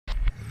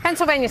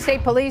Pennsylvania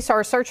State Police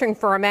are searching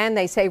for a man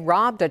they say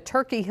robbed a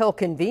Turkey Hill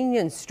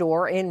convenience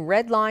store in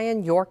Red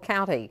Lion, York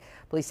County.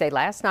 Police say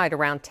last night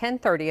around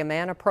 10:30, a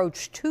man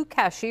approached two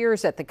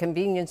cashiers at the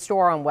convenience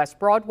store on West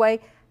Broadway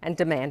and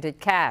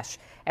demanded cash.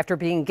 After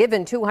being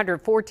given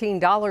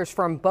 $214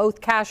 from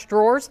both cash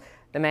drawers,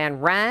 the man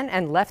ran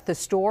and left the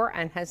store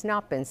and has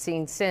not been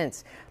seen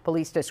since.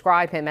 Police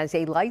describe him as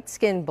a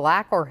light-skinned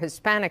black or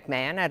Hispanic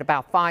man at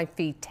about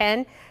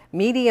 5'10",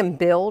 medium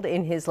build,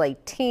 in his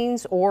late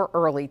teens or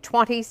early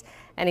 20s.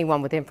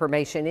 Anyone with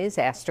information is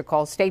asked to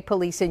call State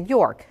Police in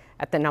York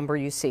at the number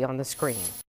you see on the screen.